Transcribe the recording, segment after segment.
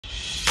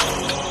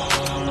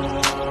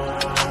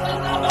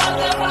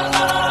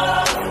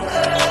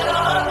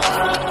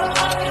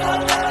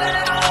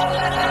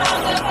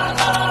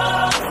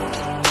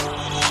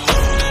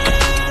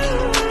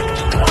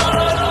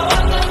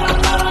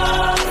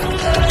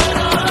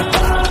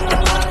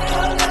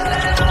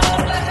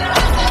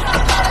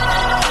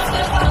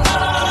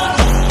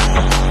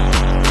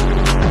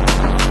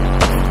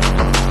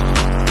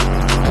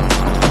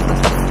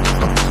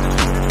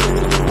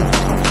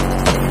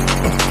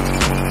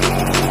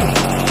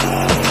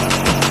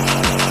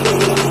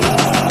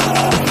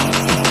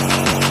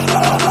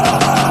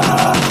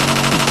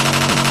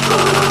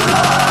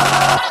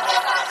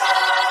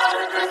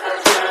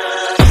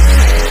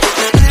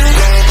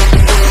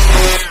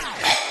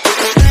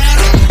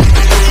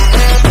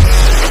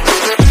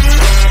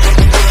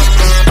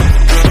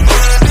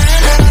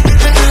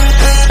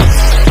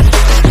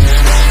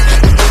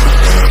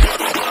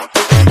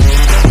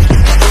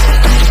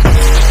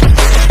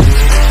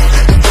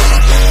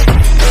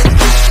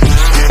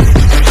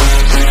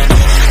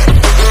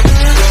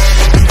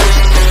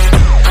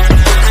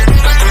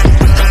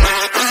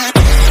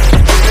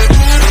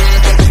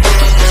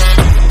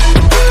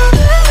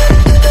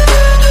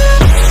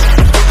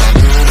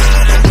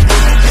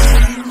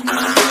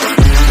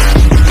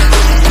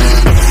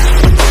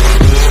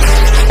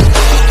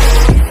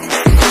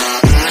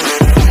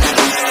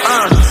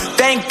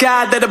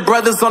God that the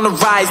brothers on the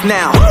rise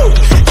now.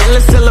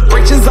 Endless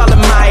celebrations all in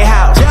my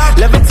house.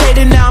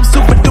 Levitating now, I'm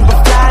super duper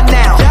fly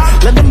now.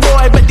 London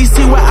boy, but DC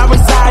where I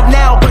reside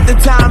now. Put the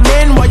time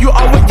in while you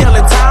always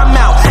yelling time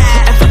out.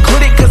 And for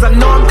quit it, cause I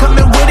know I'm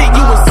coming with it.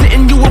 You were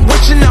sitting, you were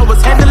wishing I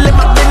was handling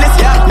my business.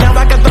 Now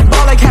I got the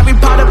ball like Harry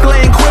Potter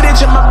playing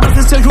Quidditch. And my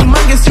business so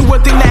humongous, you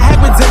would think that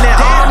happens in it.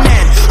 Oh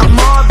man, I'm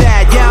all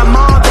that, yeah, I'm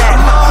all that.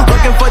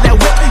 Working for that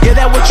whip, yeah,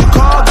 that what you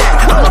call that.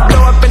 I'ma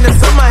blow up in the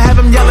summer, have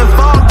him yelling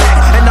fall back.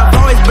 And I've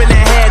always been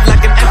ahead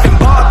like an effing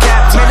ball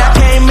cap. Man, I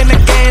came in the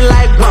game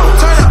like, whoa.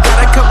 Got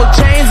a couple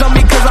chains on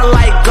me cause I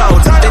like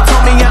gold. They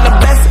told me I'm the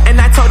best and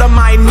I told them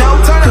I know.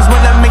 Cause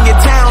when I'm in your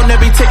town,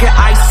 every ticket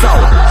I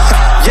sold.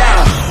 Yeah,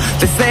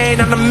 they saying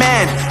I'm the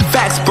man.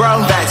 Facts, bro.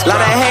 Lot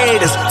of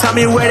haters, tell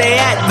me where they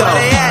at though.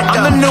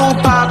 I'm the new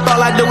pop, all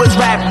I do is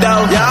rap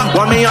though.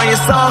 Want me on your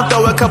song,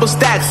 throw a couple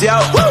stacks, yo.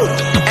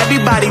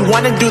 Everybody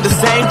wanna do the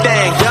same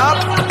thing, yup.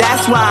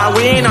 That's why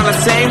we ain't on the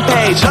same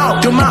page.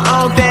 Do my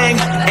own thing,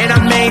 and I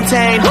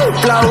maintain.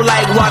 Flow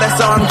like water,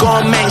 so I'm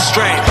going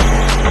mainstream.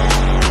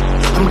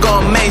 I'm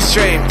going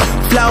mainstream.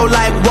 Flow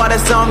like water,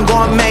 so I'm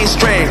going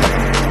mainstream.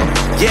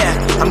 Yeah,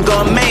 I'm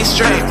going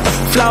mainstream.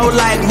 Flow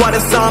like water,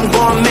 so I'm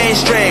going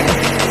mainstream.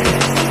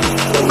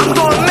 I'm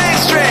going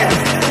mainstream.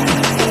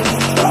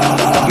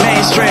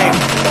 Mainstream.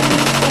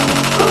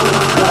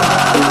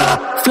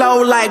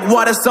 Flow like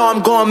water, so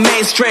I'm going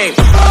mainstream.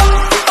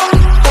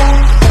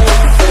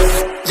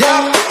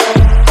 Yeah.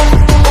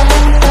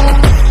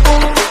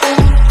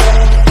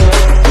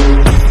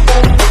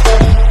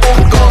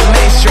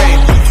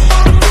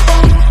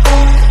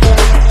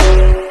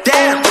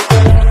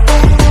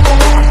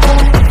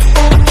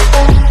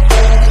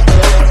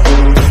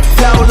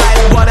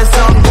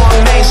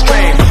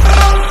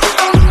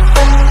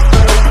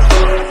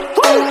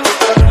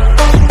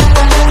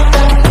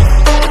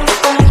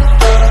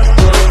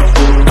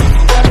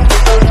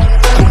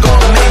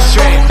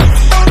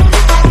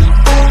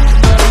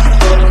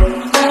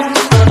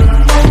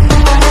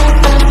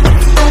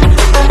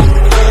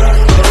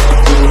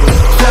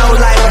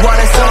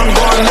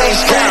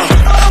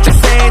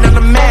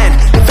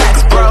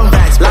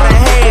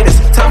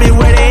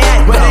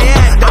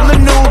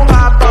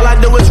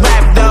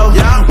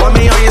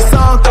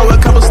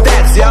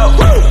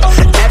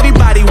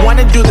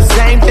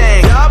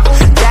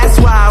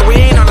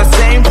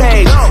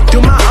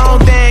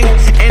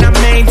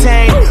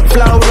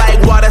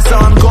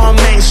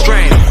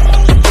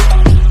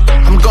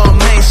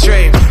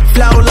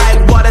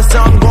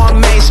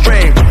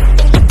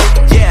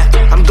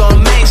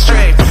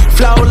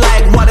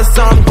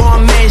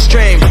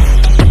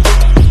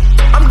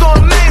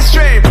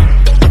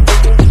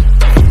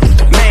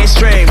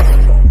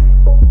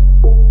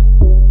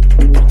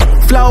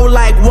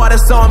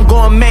 So I'm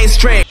going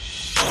mainstream.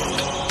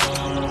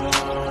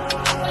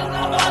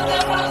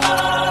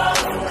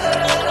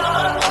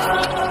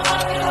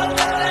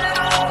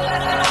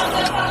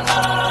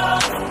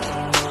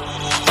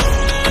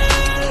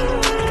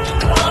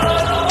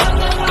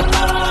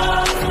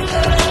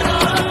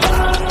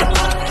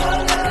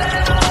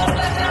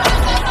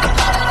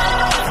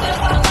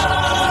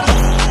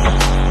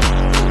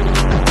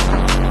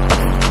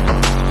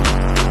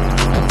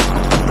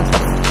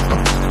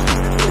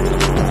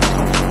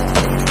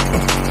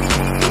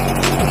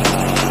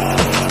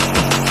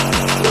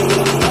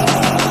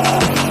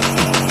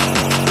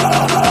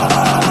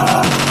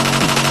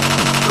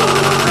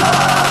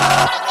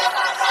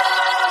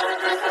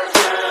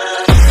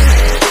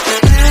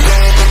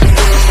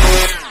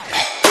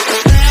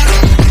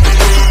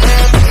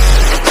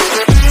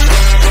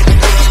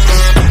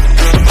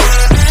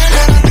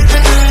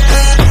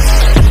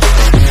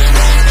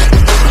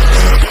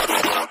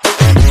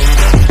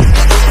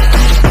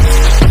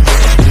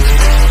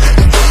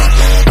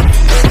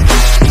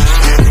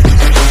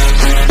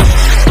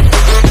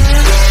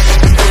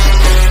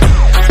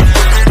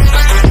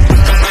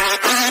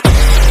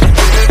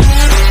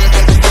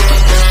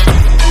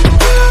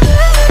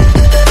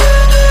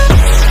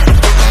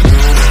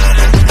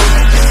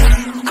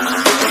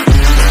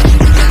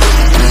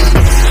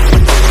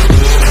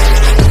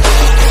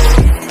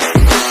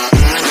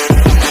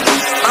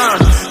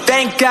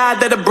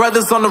 God that the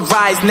brothers on the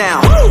rise now.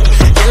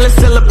 Endless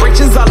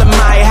celebrations all in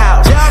my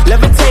house.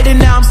 Levitating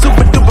now, I'm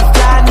super duper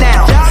fly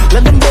now.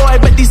 London boy,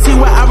 but DC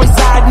where I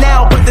reside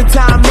now. Put the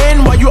time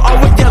in while you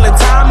always yelling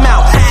time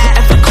out.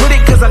 And for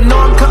quit it, cause I know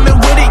I'm coming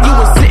with it. You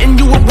were sitting,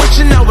 you were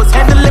wishing I was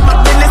handling my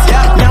business.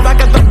 Now I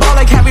got the ball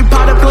like Harry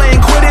Potter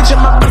playing Quidditch. And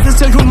my business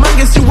so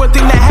humongous, you would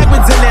think that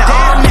happens in it.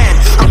 Oh man,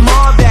 I'm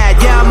all that,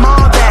 yeah, I'm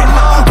all that.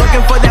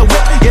 Working for that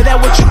whip, yeah, that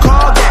what you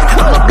call that.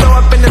 I'ma blow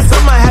up in the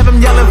summer, have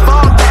him yelling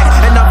fall back.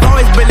 And I've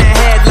always been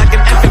ahead like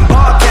an effing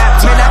ball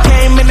cap. Man, I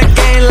came in the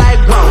game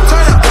like, whoa.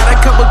 Got a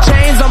couple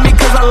chains on me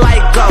cause I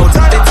like gold.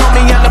 They told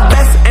me I'm the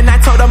best and I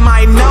told them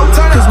I know.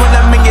 Cause when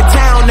I'm in your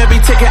town, every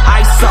ticket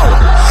I sold.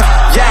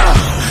 Yeah,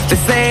 they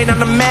saying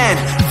I'm the man.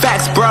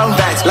 Facts, bro.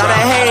 Lot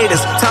of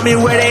haters, tell me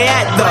where they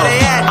at though.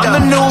 I'm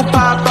the new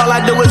pop, all I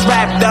I do is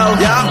rap though.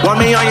 Yeah. Want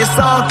me on your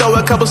song? Throw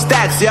a couple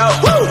stacks, yo.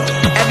 Woo.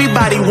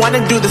 Everybody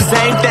wanna do the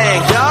same thing,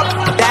 yup.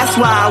 That's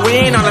why we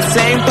ain't on the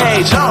same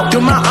page. Do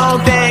my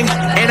own thing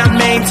and I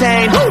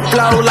maintain.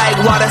 Flow like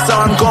water, so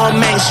I'm going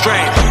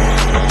mainstream.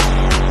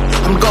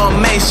 I'm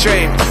going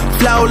mainstream.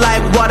 Flow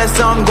like water,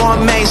 so I'm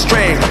going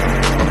mainstream.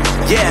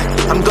 Yeah,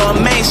 I'm going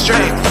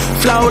mainstream.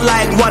 Flow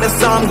like water,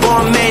 so I'm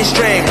going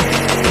mainstream.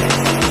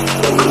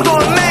 I'm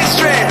going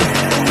mainstream.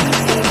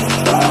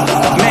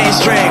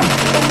 Mainstream.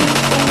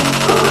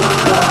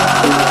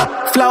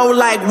 Flow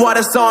like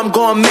water, so I'm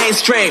going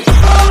mainstream.